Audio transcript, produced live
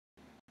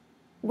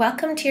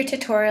Welcome to your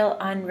tutorial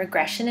on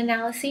regression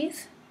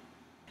analyses.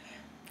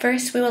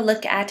 First, we will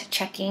look at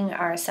checking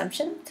our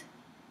assumptions.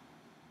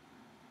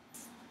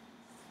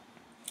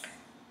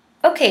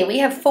 Okay, we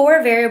have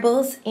four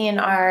variables in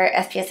our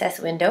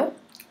SPSS window.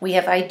 We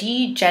have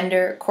ID,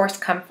 gender, course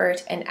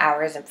comfort, and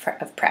hours of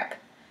prep.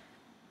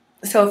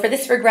 So for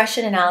this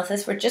regression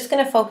analysis, we're just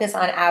going to focus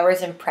on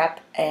hours in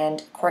prep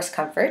and course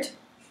comfort.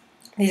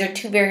 These are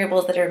two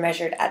variables that are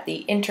measured at the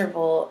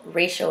interval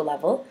ratio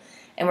level,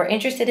 and we're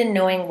interested in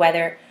knowing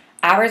whether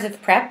hours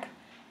of prep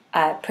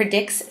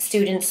predicts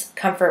students'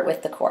 comfort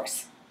with the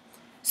course.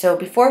 So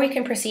before we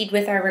can proceed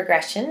with our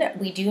regression,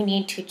 we do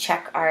need to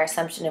check our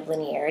assumption of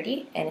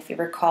linearity, and if you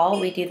recall,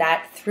 we do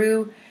that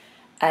through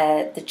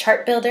the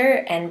chart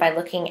builder and by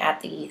looking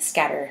at the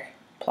scatter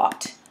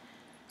plot.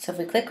 So if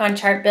we click on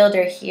chart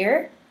builder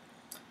here,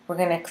 we're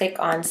going to click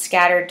on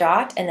scatter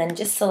dot and then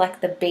just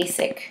select the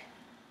basic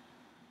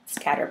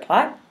scatter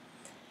plot,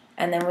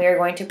 and then we are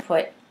going to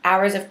put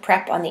hours of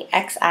prep on the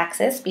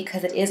x-axis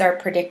because it is our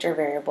predictor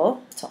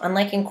variable. So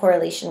unlike in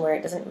correlation where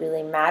it doesn't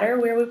really matter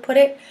where we put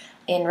it,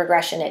 in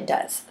regression it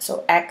does.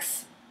 So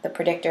x, the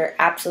predictor,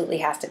 absolutely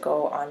has to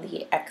go on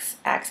the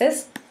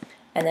x-axis,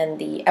 and then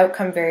the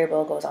outcome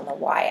variable goes on the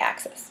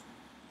y-axis.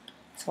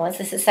 So once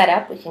this is set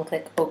up, we can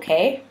click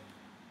OK,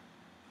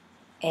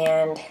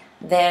 and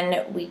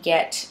then we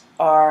get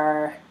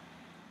our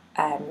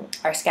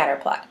scatter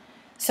plot.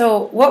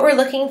 So what we're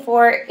looking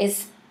for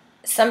is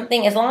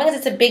something, as long as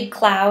it's a big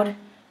cloud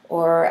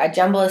or a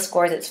jumble of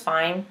scores, it's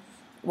fine.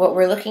 What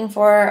we're looking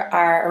for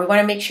are, we want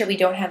to make sure we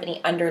don't have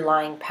any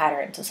underlying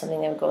patterns. So something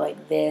that would go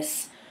like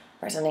this,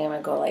 or something that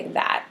would go like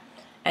that.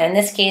 And in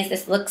this case,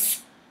 this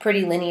looks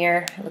pretty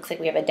linear. It looks like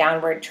we have a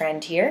downward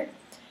trend here.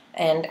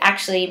 And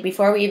actually,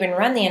 before we even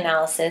run the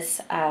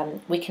analysis,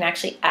 we can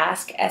actually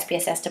ask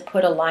SPSS to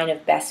put a line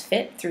of best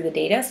fit through the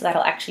data, so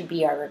that'll actually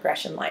be our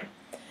regression line.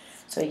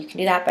 So you can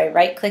do that by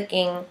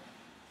right-clicking,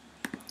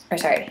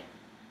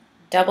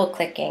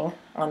 double-clicking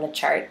on the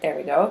chart. There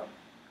we go.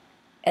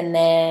 And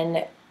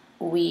then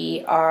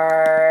we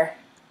are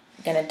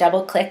going to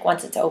double-click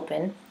once it's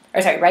open,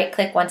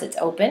 right-click once it's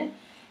open,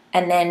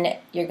 and then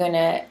you're going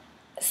to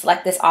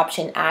select this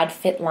option, Add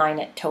Fit Line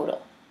at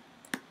Total.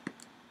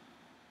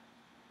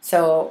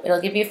 So it'll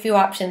give you a few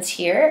options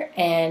here,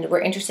 and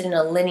we're interested in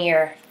a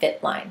linear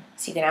fit line.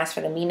 So you can ask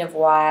for the mean of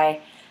y,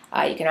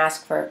 you can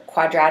ask for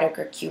quadratic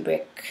or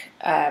cubic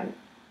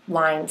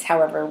lines.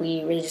 However,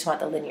 we really just want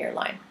the linear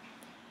line.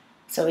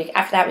 So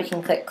after that, we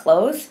can click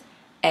Close,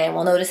 and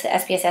we'll notice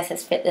that SPSS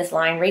has fit this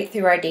line right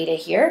through our data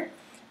here,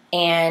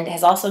 and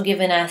has also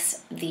given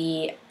us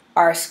the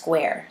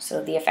R-square,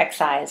 so the effect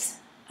size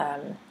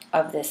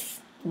of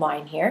this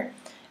line here.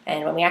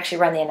 And when we actually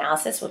run the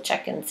analysis, we'll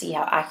check and see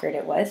how accurate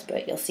it was,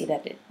 but you'll see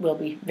that it will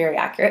be very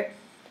accurate.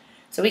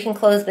 So we can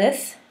close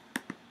this,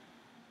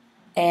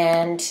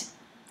 and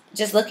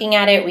just looking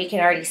at it, we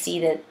can already see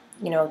that,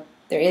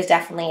 there is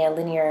definitely a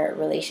linear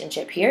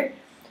relationship here.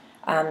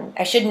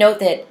 I should note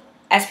that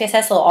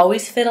SPSS will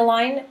always fit a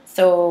line,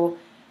 so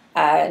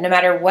no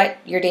matter what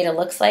your data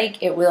looks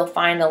like, it will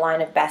find a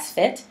line of best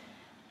fit.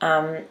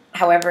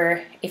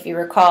 However, if you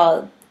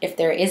recall, if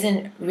there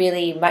isn't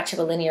really much of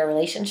a linear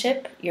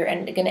relationship, you're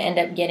going to end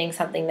up getting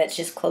something that's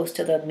just close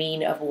to the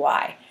mean of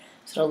y.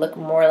 So it'll look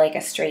more like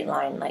a straight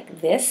line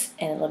like this,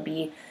 and it'll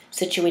be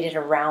situated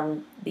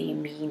around the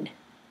mean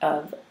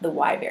of the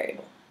y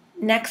variable.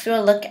 Next,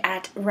 we'll look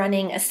at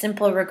running a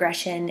simple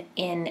regression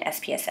in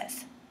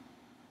SPSS.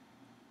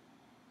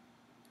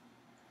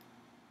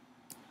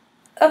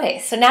 Okay,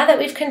 so now that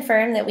we've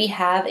confirmed that we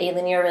have a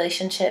linear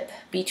relationship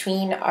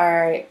between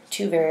our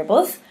two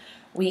variables,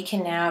 we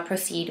can now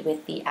proceed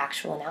with the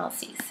actual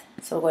analyses.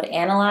 So we'll go to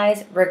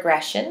Analyze,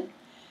 Regression,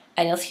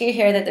 and you'll see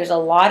here that there's a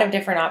lot of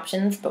different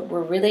options, but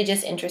we're really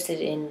just interested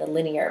in the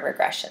linear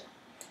regression.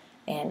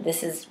 And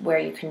this is where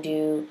you can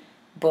do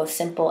both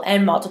simple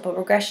and multiple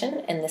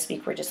regression, and this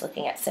week we're just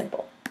looking at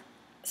simple.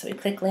 So we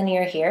click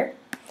Linear here.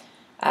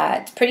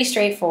 It's pretty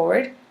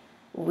straightforward.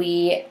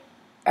 We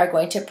are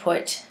going to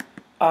put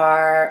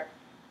our,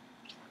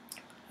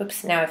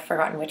 now I've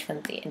forgotten which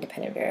one's the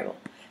independent variable.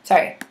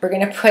 Sorry, we're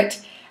going to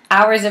put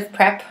hours of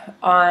prep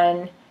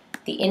on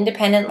the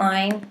independent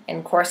line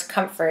and course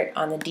comfort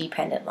on the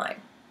dependent line.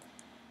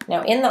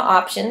 Now in the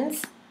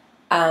options,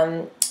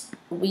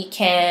 we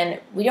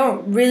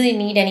don't really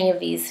need any of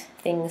these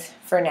things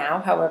for now.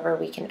 However,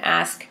 we can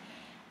ask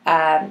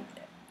SPSS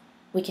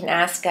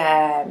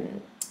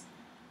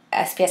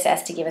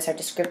to give us our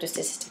descriptive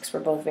statistics for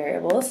both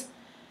variables.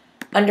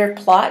 Under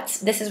plots,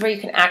 this is where you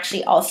can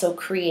actually also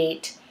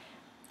create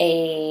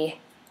a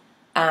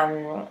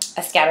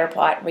scatter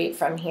plot right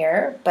from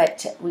here,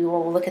 but we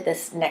will look at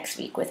this next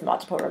week with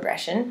multiple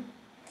regression.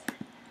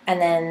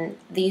 And then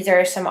these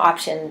are some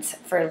options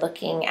for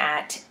looking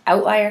at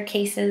outlier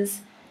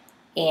cases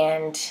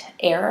and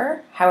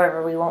error.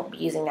 However, we won't be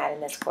using that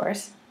in this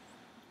course.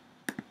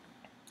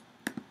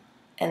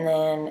 And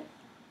then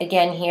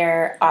again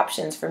here,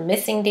 options for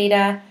missing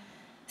data.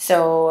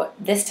 So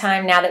this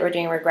time, now that we're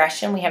doing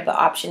regression, we have the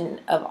option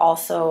of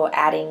also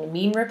adding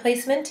mean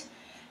replacement.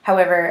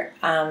 However,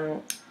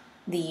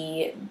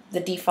 the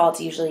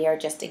defaults usually are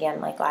just,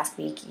 again, like last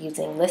week,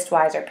 using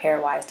listwise or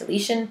pairwise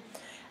deletion.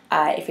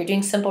 If you're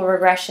doing simple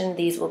regression,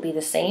 these will be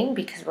the same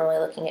because we're only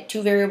looking at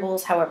 2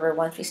 variables. However,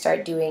 once we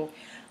start doing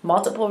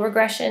multiple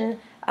regression,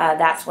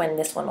 that's when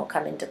this one will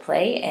come into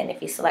play. And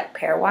if you select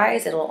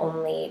pairwise, it'll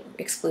only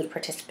exclude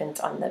participants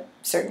on the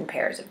certain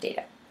pairs of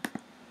data.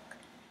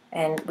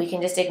 And we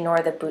can just ignore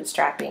the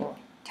bootstrapping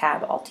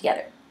tab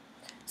altogether.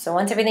 So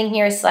once everything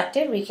here is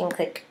selected, we can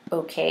click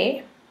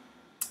OK.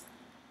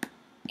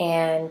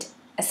 And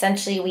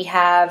essentially we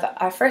have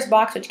our first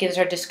box, which gives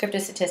our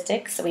descriptive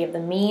statistics. So we have the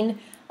mean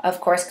of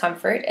course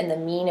comfort and the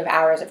mean of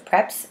hours of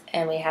preps,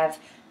 and we have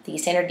the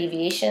standard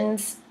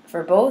deviations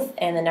for both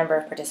and the number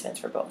of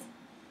participants for both.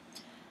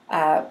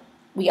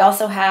 We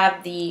also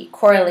have the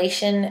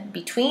correlation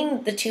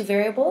between the 2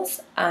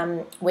 variables,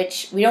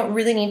 which we don't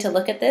really need to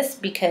look at this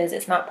because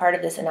it's not part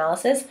of this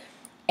analysis.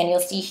 And you'll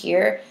see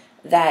here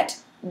that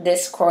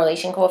this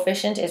correlation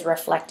coefficient is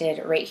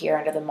reflected right here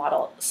under the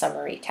Model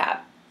Summary tab.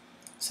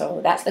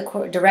 So that's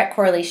the direct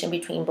correlation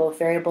between both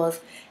variables.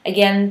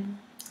 Again,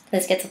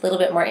 this gets a little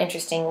bit more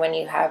interesting when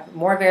you have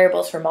more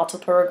variables for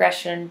multiple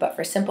regression, but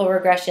for simple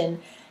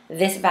regression,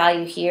 this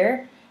value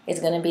here is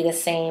going to be the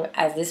same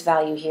as this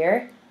value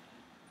here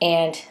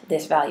and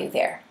this value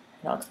there.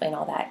 And I'll explain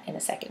all that in a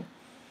second.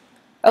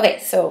 Okay,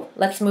 so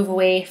let's move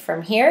away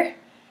from here.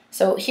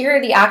 So here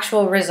are the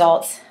actual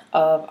results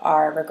of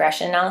our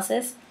regression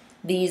analysis.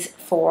 These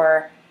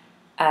 4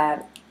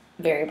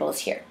 variables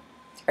here,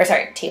 or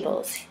sorry,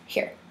 tables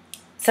here.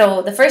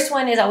 So the first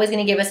one is always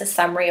going to give us a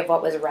summary of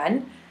what was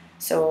run.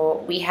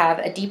 So we have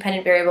a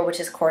dependent variable, which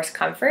is course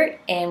comfort,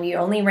 and we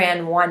only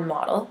ran one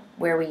model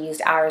where we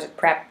used hours of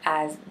prep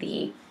as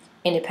the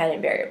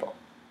independent variable.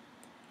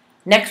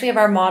 Next, we have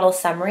our model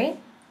summary.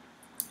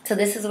 So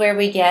this is where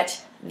we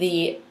get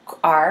the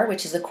R,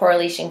 which is the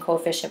correlation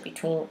coefficient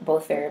between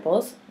both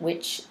variables,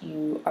 which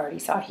you already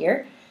saw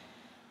here.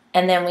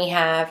 And then we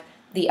have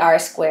the R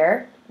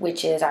square,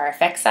 which is our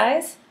effect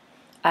size.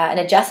 An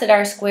adjusted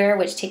R square,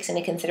 which takes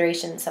into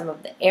consideration some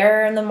of the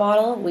error in the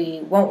model.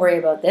 We won't worry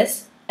about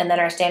this. And then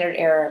our standard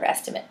error of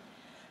estimate.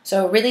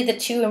 So really the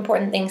 2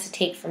 important things to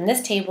take from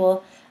this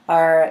table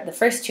are the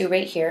first 2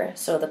 right here,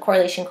 so the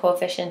correlation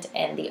coefficient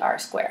and the R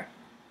square.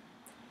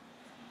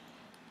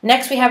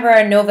 Next we have our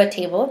ANOVA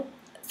table.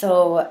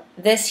 So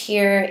this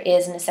here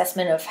is an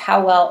assessment of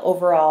how well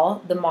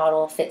overall the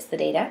model fits the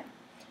data.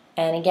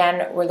 And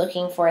again, we're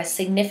looking for a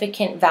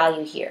significant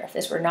value here. If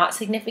this were not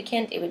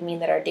significant, it would mean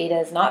that our data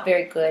is not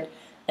very good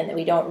and that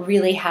we don't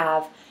really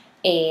have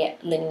a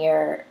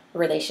linear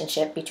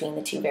relationship between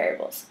the 2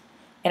 variables.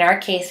 In our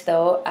case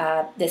though,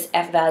 this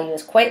F value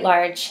is quite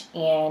large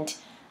and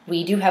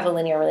we do have a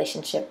linear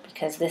relationship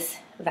because this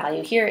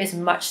value here is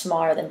much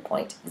smaller than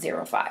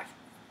 0.05.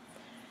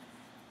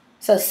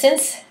 So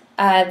since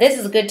this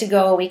is good to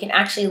go, we can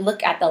actually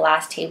look at the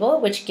last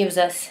table, which gives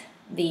us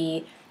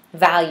the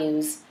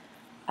values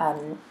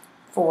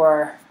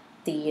for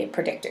the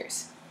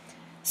predictors.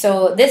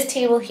 So this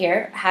table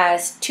here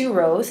has 2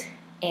 rows,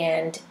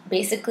 and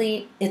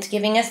basically it's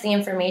giving us the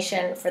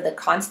information for the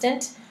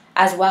constant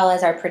as well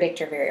as our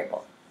predictor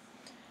variable.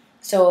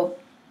 So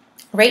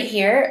right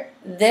here,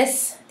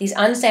 these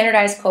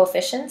unstandardized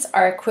coefficients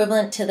are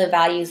equivalent to the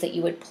values that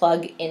you would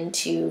plug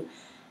into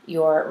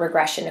your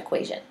regression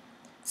equation.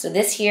 So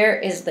this here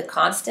is the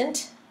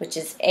constant, which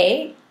is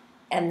A,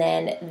 and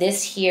then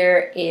this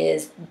here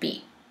is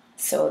B.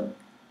 So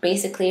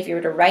basically, if you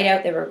were to write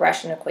out the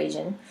regression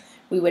equation,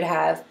 we would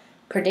have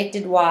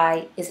predicted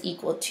y is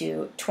equal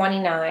to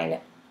 29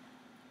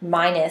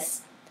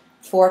 minus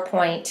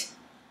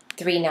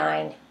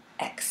 4.39x.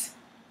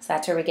 So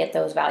that's where we get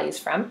those values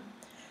from.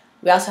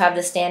 We also have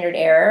the standard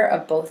error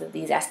of both of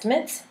these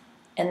estimates.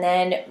 And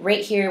then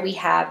right here we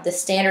have the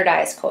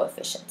standardized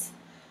coefficients.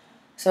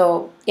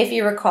 So if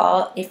you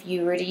recall, if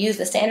you were to use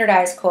the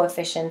standardized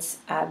coefficients,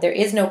 there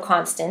is no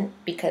constant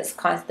because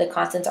the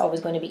constant's always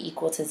going to be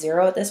equal to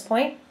 0 at this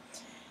point.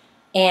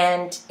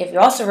 And if you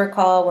also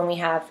recall, when we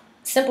have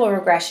simple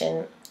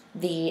regression,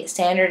 the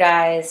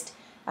standardized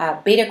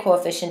beta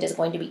coefficient is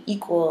going to be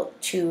equal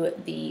to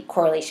the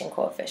correlation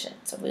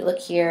coefficient. So if we look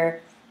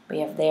here, we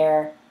have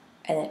there,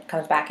 and it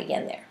comes back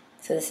again there.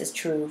 So this is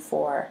true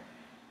for,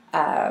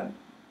 what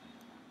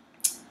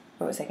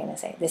was I going to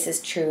say? This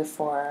is true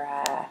for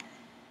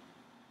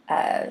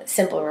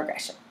simple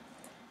regression.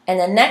 And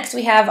then next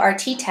we have our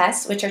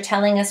t-tests, which are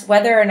telling us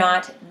whether or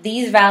not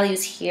these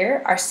values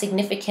here are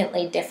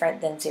significantly different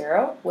than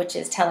 0, which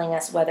is telling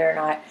us whether or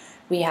not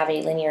we have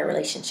a linear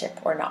relationship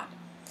or not.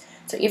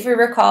 So if we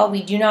recall,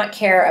 we do not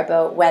care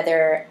about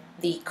whether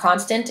the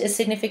constant is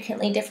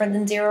significantly different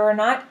than 0 or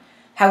not.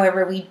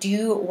 However, we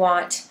do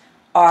want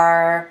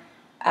our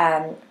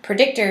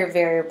predictor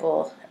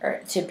variable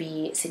to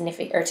be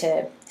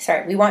significant,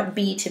 we want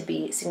B to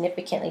be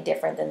significantly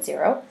different than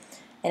 0.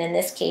 And in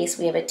this case,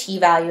 we have a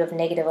t-value of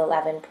negative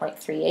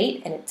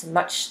 11.38, and it's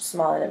much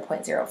smaller than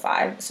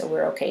 0.05, so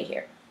we're okay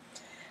here.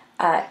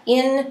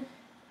 In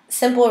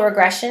simple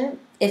regression,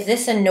 if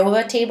this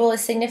ANOVA table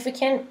is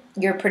significant,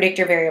 your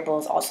predictor variable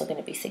is also going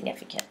to be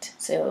significant.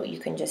 So you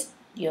can just,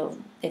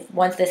 if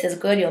once this is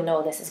good, you'll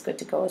know this is good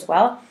to go as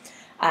well.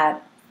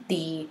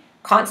 The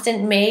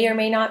constant may or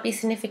may not be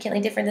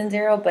significantly different than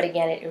 0, but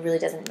again, it really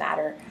doesn't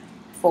matter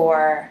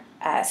for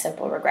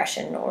simple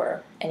regression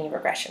or any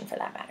regression for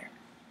that matter.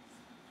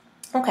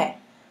 Okay,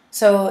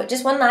 so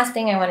just one last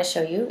thing I want to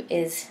show you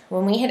is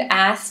when we'd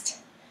asked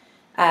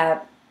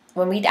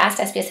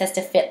SPSS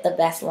to fit the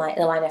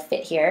line of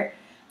fit here,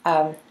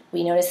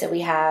 we noticed that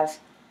we have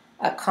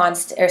a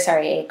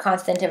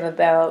constant of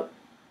about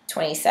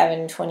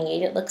 27,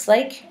 28 it looks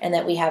like, and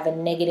that we have a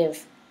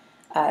negative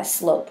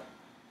slope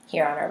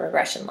here on our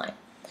regression line.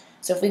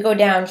 So if we go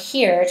down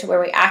here to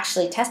where we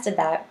actually tested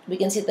that, we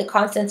can see that the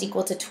constant's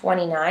equal to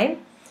 29,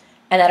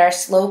 and that our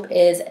slope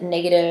is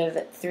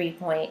negative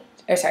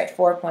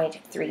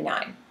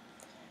 4.39.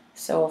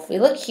 So if we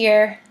look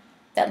here,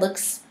 that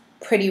looks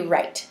pretty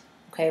right.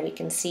 Okay, we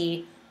can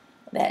see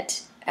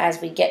that as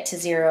we get to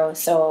 0,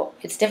 so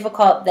it's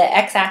difficult. The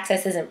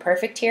x-axis isn't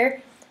perfect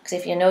here, because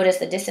if you notice,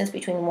 the distance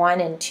between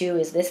 1 and 2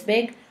 is this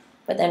big,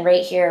 but then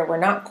right here, we're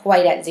not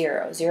quite at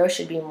 0. 0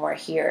 should be more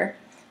here.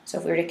 So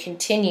if we were to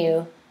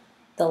continue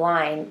the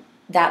line,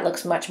 that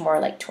looks much more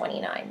like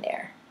 29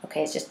 there.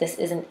 Okay, it's just this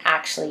isn't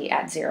actually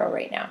at 0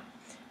 right now.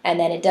 And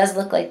then it does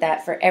look like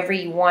that for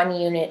every 1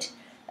 unit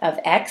of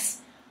x,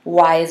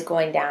 y is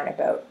going down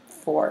about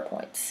 4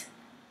 points.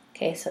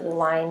 Okay, so the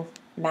line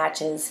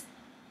matches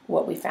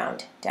what we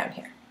found down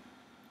here.